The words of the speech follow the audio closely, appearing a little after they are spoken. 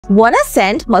Wanna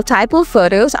send multiple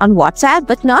photos on WhatsApp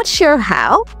but not sure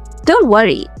how? Don't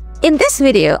worry. In this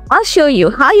video, I'll show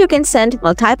you how you can send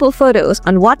multiple photos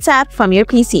on WhatsApp from your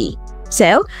PC.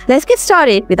 So, let's get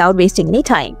started without wasting any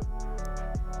time.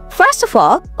 First of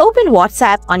all, open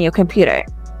WhatsApp on your computer.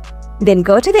 Then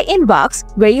go to the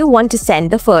inbox where you want to send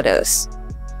the photos.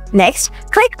 Next,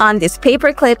 click on this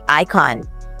paperclip icon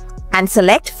and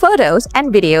select Photos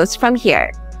and Videos from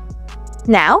here.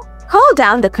 Now, hold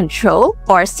down the Control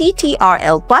or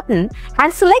CTRL button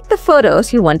and select the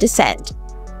photos you want to send.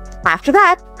 After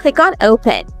that, click on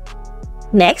Open.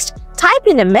 Next, type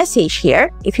in a message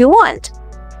here if you want.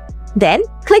 Then,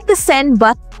 click the Send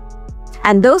button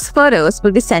and those photos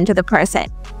will be sent to the person.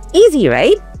 Easy,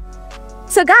 right?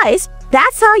 So guys,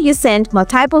 that's how you send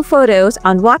multiple photos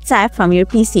on WhatsApp from your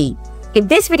PC. If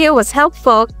this video was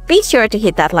helpful, be sure to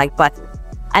hit that like button.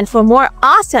 And for more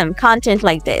awesome content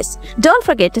like this, don't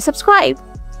forget to subscribe.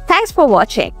 Thanks for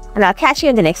watching, and I'll catch you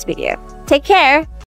in the next video. Take care!